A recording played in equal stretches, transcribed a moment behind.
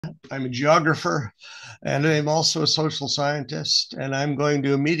I'm a geographer and I'm also a social scientist. And I'm going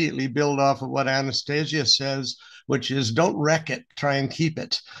to immediately build off of what Anastasia says, which is don't wreck it, try and keep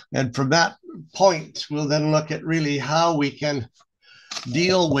it. And from that point, we'll then look at really how we can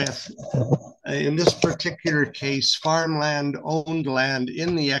deal with, in this particular case, farmland, owned land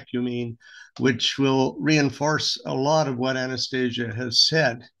in the ecumene, which will reinforce a lot of what Anastasia has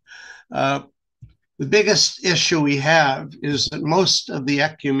said. Uh, the biggest issue we have is that most of the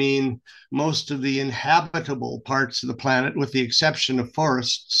ecumene, most of the inhabitable parts of the planet, with the exception of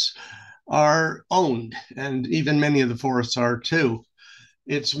forests, are owned, and even many of the forests are too.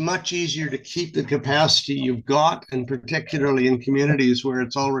 It's much easier to keep the capacity you've got, and particularly in communities where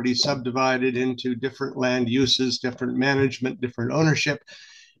it's already subdivided into different land uses, different management, different ownership.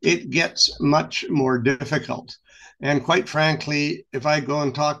 It gets much more difficult. And quite frankly, if I go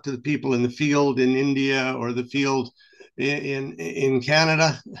and talk to the people in the field in India or the field in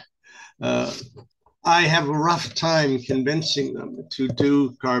Canada, uh, I have a rough time convincing them to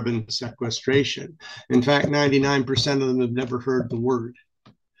do carbon sequestration. In fact, 99% of them have never heard the word.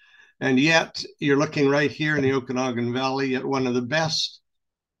 And yet, you're looking right here in the Okanagan Valley at one of the best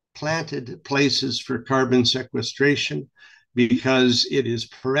planted places for carbon sequestration because it is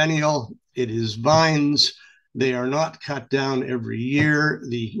perennial, it is vines, they are not cut down every year,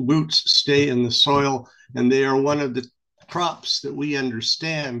 the roots stay in the soil, and they are one of the crops that we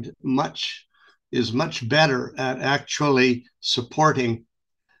understand is much better at actually supporting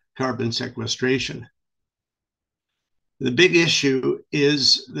carbon sequestration. The big issue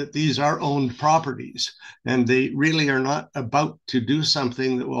is that these are owned properties and they really are not about to do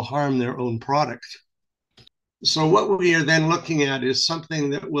something that will harm their own product. So what we are then looking at is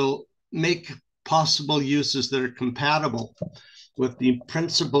something that will make possible uses that are compatible with the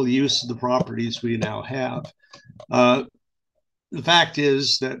principal use of the properties we now have. The fact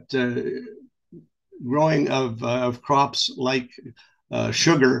is that growing of crops like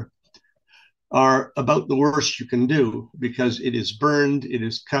sugar are about the worst you can do because it is burned, it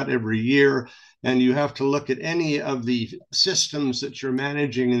is cut every year, and you have to look at any of the systems that you're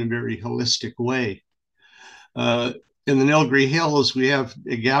managing in a very holistic way. In the Nilgiri Hills, we have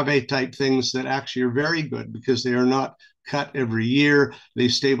agave type things that actually are very good because they are not cut every year, they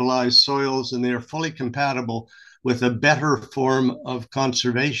stabilize soils, and they are fully compatible with a better form of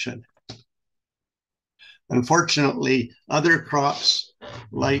conservation. Unfortunately, other crops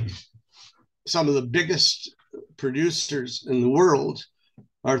like some of the biggest producers in the world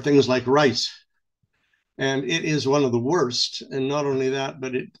are things like rice. And it is one of the worst. And not only that,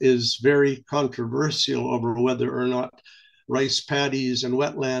 but it is very controversial over whether or not rice paddies and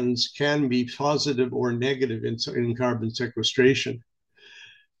wetlands can be positive or negative in carbon sequestration.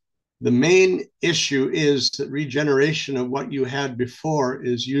 The main issue is that regeneration of what you had before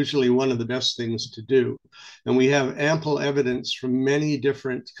is usually one of the best things to do. And we have ample evidence from many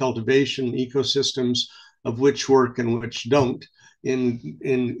different cultivation ecosystems of which work and which don't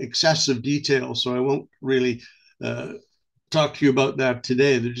in excessive detail. So I won't really talk to you about that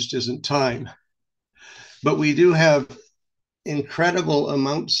today. There just isn't time. But we do have incredible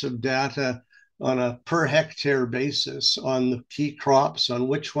amounts of data on a per hectare basis on the key crops, on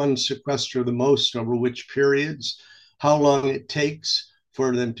which ones sequester the most over which periods, how long it takes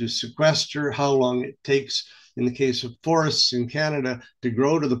for them to sequester, how long it takes in the case of forests in Canada to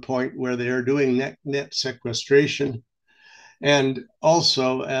grow to the point where they are doing net sequestration. And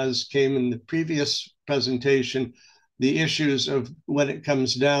also, as came in the previous presentation, the issues of when it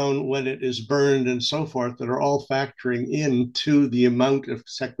comes down, when it is burned, and so forth, that are all factoring into the amount of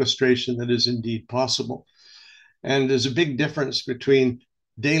sequestration that is indeed possible. And there's a big difference between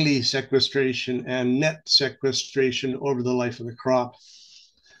daily sequestration and net sequestration over the life of the crop.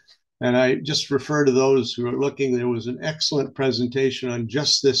 And I just refer to those who are looking. There was an excellent presentation on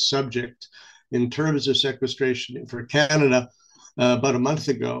just this subject in terms of sequestration for Canada about a month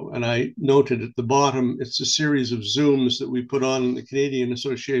ago. And I noted at the bottom, it's a series of Zooms that we put on in the Canadian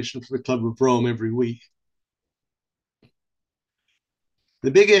Association for the Club of Rome every week.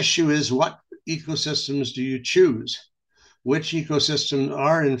 The big issue is what ecosystems do you choose? Which ecosystems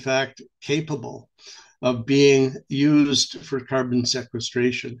are in fact capable of being used for carbon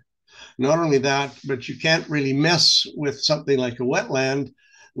sequestration? Not only that, but you can't really mess with something like a wetland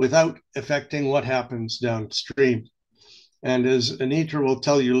without affecting what happens downstream. And as Anitra will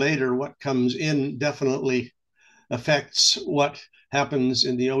tell you later, what comes in definitely affects what happens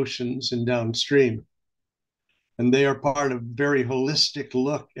in the oceans and downstream. And they are part of a very holistic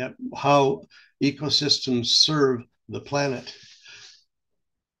look at how ecosystems serve the planet.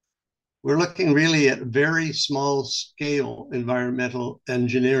 We're looking really at very small scale environmental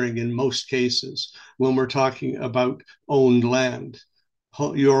engineering in most cases when we're talking about owned land,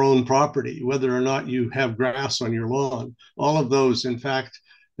 your own property, whether or not you have grass on your lawn. All of those, in fact,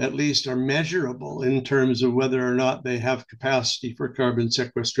 at least are measurable in terms of whether or not they have capacity for carbon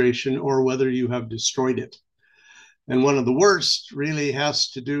sequestration or whether you have destroyed it. And one of the worst really has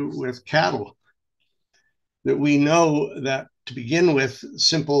to do with cattle, that we know that to begin with,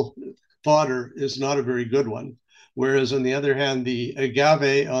 simple fodder is not a very good one. Whereas on the other hand, the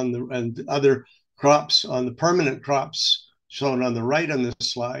agave and other crops on the permanent crops shown on the right on this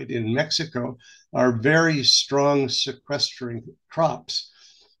slide in Mexico are very strong sequestering crops.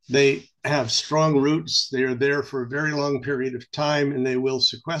 They have strong roots. They are there for a very long period of time and they will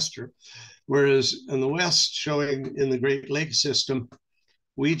sequester. Whereas in the West, showing in the Great Lakes system,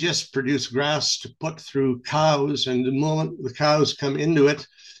 we just produce grass to put through cows, and the moment the cows come into it,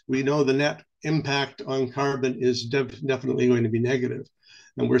 we know the net impact on carbon is definitely going to be negative.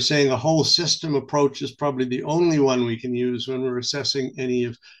 And we're saying a whole system approach is probably the only one we can use when we're assessing any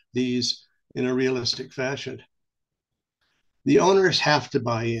of these in a realistic fashion. The owners have to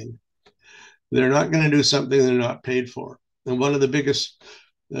buy in. They're not going to do something they're not paid for. And one of the biggest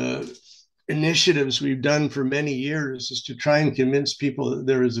initiatives we've done for many years is to try and convince people that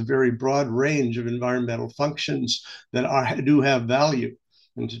there is a very broad range of environmental functions that do have value,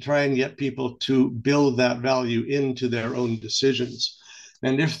 and to try and get people to build that value into their own decisions.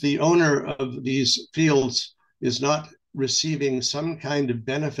 And if the owner of these fields is not receiving some kind of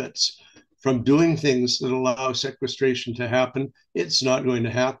benefits from doing things that allow sequestration to happen, it's not going to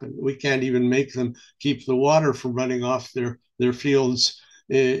happen. We can't even make them keep the water from running off their fields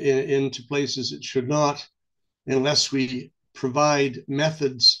into places it should not, unless we provide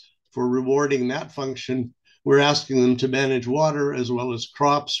methods for rewarding that function. We're asking them to manage water as well as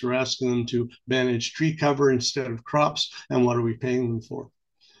crops. We're asking them to manage tree cover instead of crops. And what are we paying them for?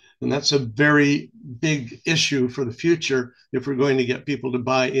 And that's a very big issue for the future if we're going to get people to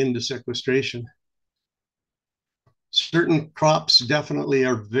buy into sequestration. Certain crops definitely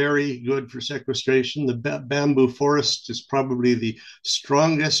are very good for sequestration. The bamboo forest is probably the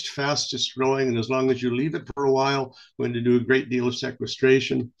strongest, fastest growing, and as long as you leave it for a while, going to do a great deal of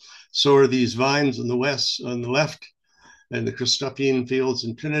sequestration. So are these vines on the west, on the left, and the Christophine fields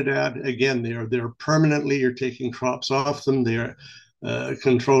in Trinidad. Again, they are there permanently. You're taking crops off them. They are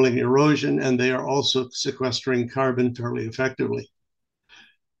controlling erosion, and they are also sequestering carbon fairly effectively.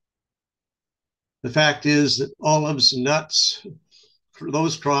 The fact is that olives, nuts, for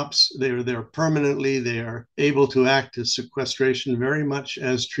those crops, they're there permanently. They are able to act as sequestration very much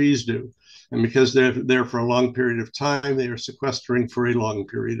as trees do. And because they're there for a long period of time, they are sequestering for a long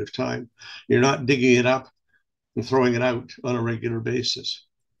period of time. You're not digging it up and throwing it out on a regular basis.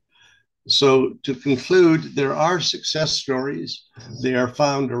 So to conclude, there are success stories. They are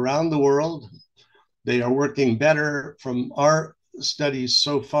found around the world. They are working better from our studies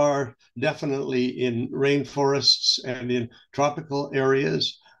so far, definitely in rainforests and in tropical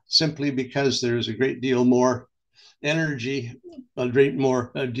areas, simply because there's a great deal more energy, a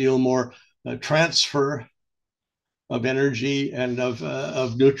deal more transfer of energy and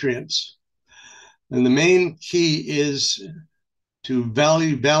of nutrients. And the main key is to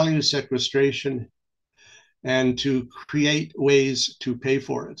value sequestration and to create ways to pay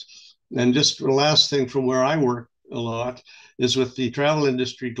for it. And just the last thing from where I work a lot is with the travel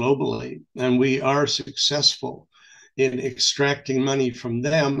industry globally. And we are successful in extracting money from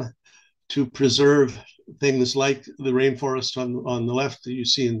them to preserve things like the rainforest on the left that you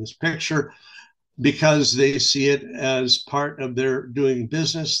see in this picture, because they see it as part of their doing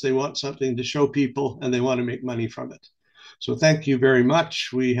business. They want something to show people and they want to make money from it. So thank you very much.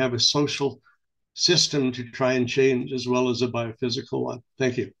 We have a social system to try and change as well as a biophysical one.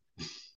 Thank you.